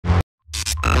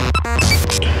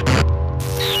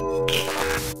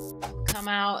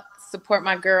out, support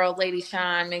my girl,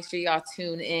 LadyChann. Make sure y'all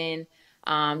tune in.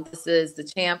 This is the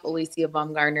champ, Alicia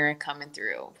Baumgardner, coming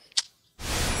through.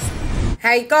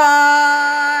 Hey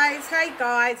guys.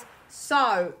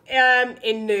 So,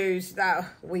 in news that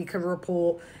we can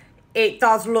report, it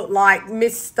does look like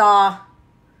Mr.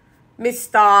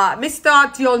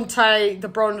 Deontay, the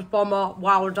Bronze Bomber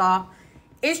Wilder,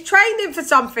 is training for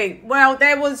something. Well,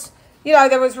 there was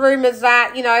rumours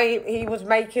that, he was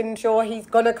making sure he's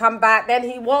going to come back. Then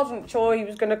he wasn't sure he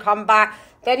was going to come back.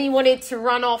 Then he wanted to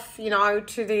run off,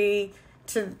 to the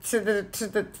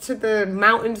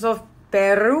mountains of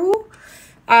Peru.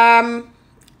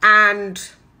 And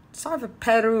it's either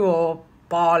Peru or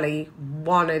Bali,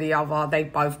 one or the other. They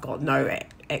both got no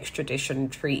extradition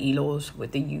treaty laws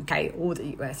with the UK or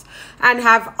the US, and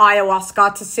have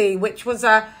ayahuasca to see, which is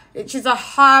a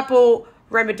herbal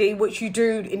remedy which you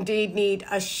do indeed need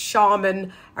a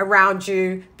shaman around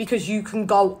you, because you can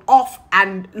go off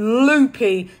and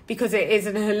loopy because it is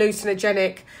an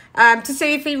hallucinogenic, to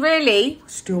see if he really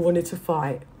still wanted to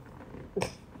fight.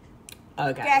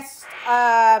 Okay.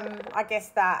 I guess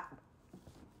that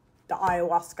the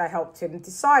ayahuasca helped him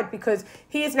decide, because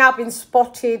he has now been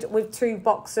spotted with two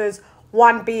boxers,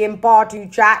 one being Badu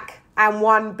Jack and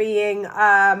one being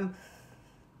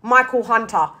Michael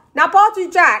Hunter. Now, Badu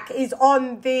Jack is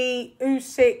on the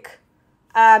Usyk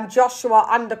Joshua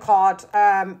undercard,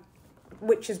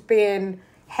 which is being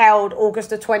held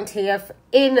August the 20th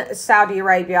in Saudi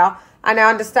Arabia. And I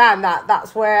understand that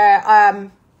that's where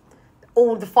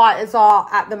all the fighters are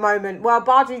at the moment. Well,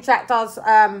 Badu Jack does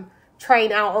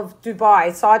train out of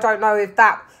Dubai, so I don't know if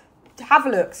that... Have a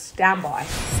look. Stand by.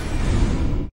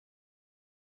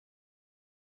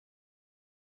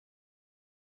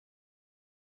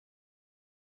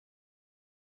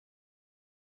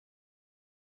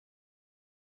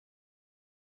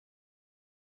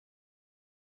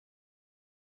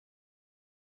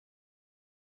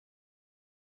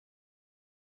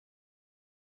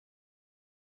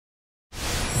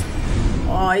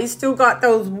 Oh, he's still got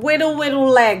those whittle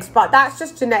legs, but that's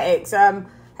just genetics.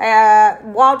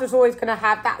 Wilder's always going to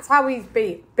have... That's how he's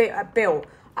built.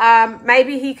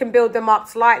 Maybe he can build them up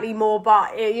slightly more,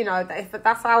 but, if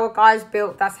that's how a guy's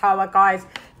built, that's how a guy's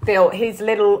built. His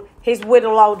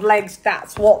whittle old legs,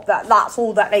 that's all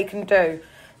that they can do.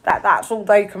 That's all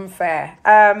they can fare.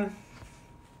 But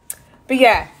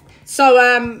yeah, so...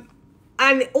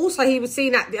 and also he was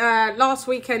seen at last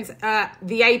weekend's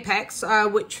the Apex,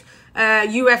 which...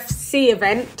 UFC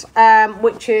event,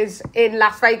 which is in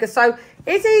Las Vegas. So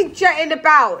is he jetting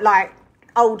about like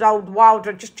old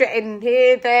Wilder, just jetting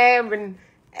here, there and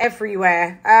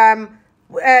everywhere?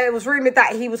 It was rumoured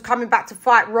that he was coming back to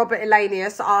fight Robert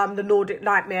Elenius, the Nordic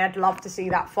Nightmare. I'd love to see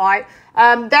that fight.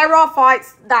 There are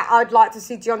fights that I'd like to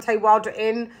see Deontay Wilder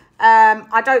in.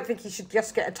 I don't think he should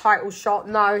just get a title shot.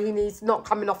 No, he's not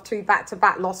coming off two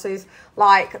back-to-back losses.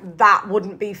 Like, that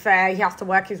wouldn't be fair. He has to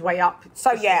work his way up.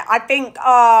 So, yeah, I think,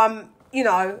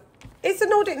 is the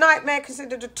Nordic Nightmare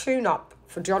considered a tune-up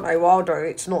for Deontay Wilder?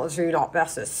 It's not a tune-up.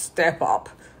 That's a step up.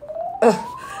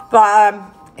 But,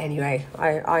 anyway,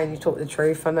 I only talk the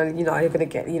truth. And then, you're going to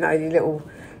get, the little...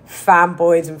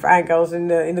 fanboys and fangirls in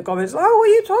the comments. Oh, what are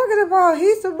you talking about?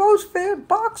 He's the most feared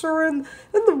boxer in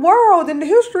the world, in the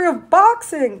history of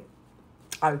boxing.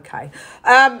 Okay.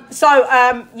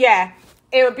 Yeah,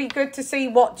 it would be good to see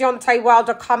what Deontay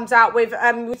Wilder comes out with.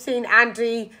 We've seen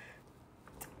Andy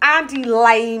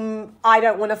Lame. I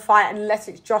don't want to fight unless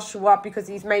it's Joshua, because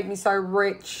he's made me so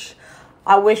rich.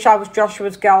 I wish I was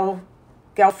Joshua's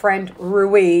girlfriend.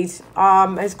 Ruiz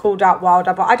has called out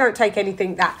Wilder, but I don't take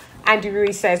anything that Andy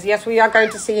Ruiz says. Yes, we are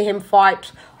going to see him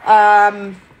fight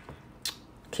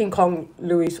King Kong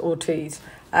Luis Ortiz,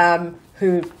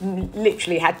 who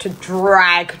literally had to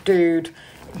drag the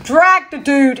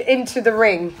dude into the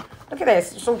ring. Look at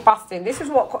this, it's all busting. We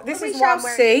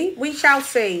shall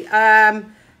see.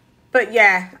 But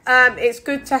yeah, it's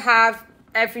good to have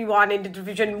everyone in the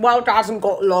division. Wilder hasn't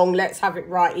got long. Let's have it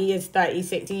right. He is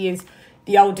 36. He is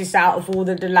the oldest out of all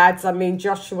of the lads. I mean,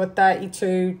 Joshua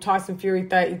 32, Tyson Fury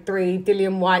 33,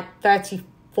 Dillian White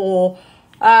 34.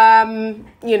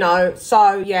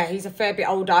 So yeah, he's a fair bit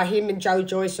older. Him and Joe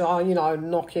Joyce are,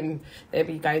 knocking. They'll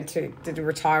be going to the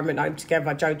retirement home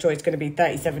together. Joe Joyce is going to be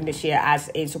 37 this year,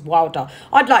 as is Wilder.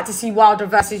 I'd like to see Wilder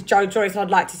versus Joe Joyce. I'd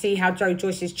like to see how Joe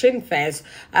Joyce's chin fares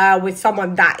with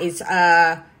someone that is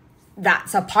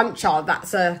that's a puncher,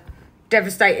 that's a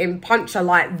devastating puncher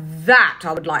like that.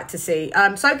 I would like to see.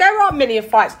 So there are many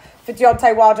fights for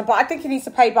Deontay Wilder, but I think he needs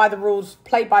to play by the rules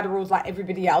like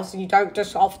everybody else, and you don't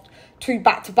just off two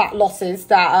back-to-back losses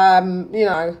that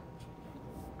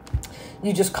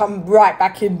you just come right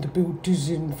back in the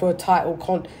building for a title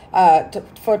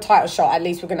for a title shot. At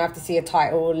least we're gonna have to see a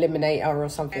title eliminator or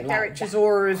something like that. Derek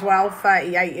Chisora as well,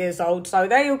 38 years old, so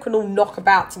they all can all knock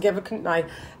about together, couldn't they?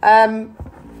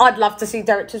 I'd love to see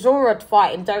Derek Chisora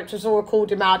fighting. Derek Chisora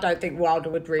called him out. I don't think Wilder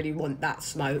would really want that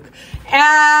smoke.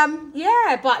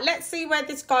 Yeah, but let's see where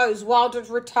this goes.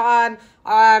 Wilder's return.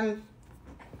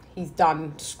 He's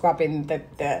done scrubbing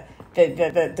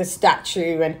the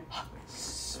statue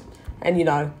and you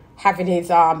know, having his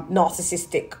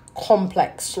narcissistic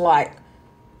complex like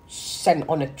sent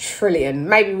on a trillion.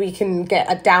 Maybe we can get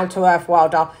a down-to-earth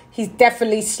Wilder. He's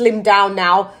definitely slimmed down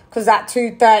now, because that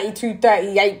 230,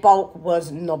 238 bulk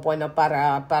was no bueno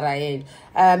para él.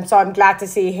 So I'm glad to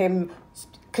see him,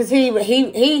 because he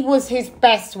was his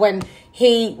best when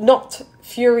he knocked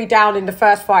Fury down in the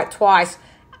first fight twice,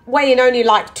 weighing only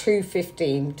like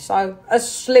 215. So a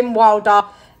slim Wilder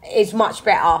is much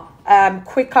better.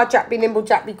 Quicker, Jack be nimble,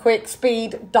 Jack be quick.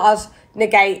 Speed does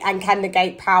negate and can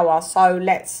negate power. So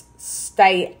let's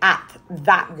stay at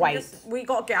that weight. We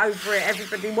got to get over it,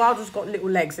 everybody. Wilder's got little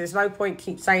legs. There's no point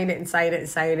keep saying it and saying it and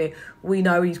saying it. We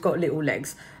know he's got little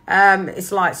legs.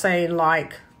 It's like saying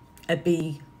like a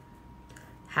bee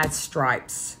has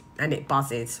stripes and it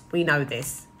buzzes. We know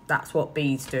this. That's what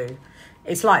bees do.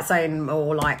 It's like saying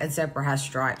more like a zebra has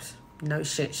stripes. No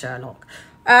shit, Sherlock.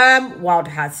 Wilder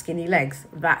has skinny legs.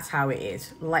 That's how it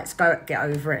is. Let's go get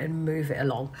over it and move it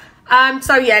along.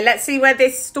 So yeah, let's see where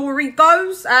this story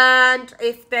goes and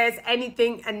if there's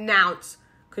anything announced,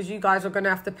 because you guys are going to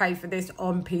have to pay for this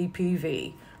on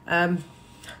PPV.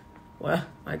 Well,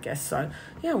 I guess so.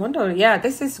 Yeah, I wonder. Yeah,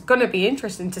 this is going to be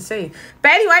interesting to see.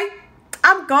 But anyway,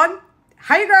 I'm gone.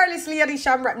 Hey girl, it's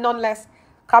LadyChann, rep nonetheless.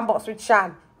 Come box with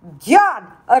Chan.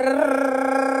 John.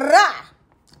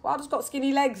 Wilder's got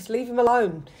skinny legs. Leave him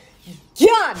alone.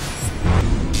 John.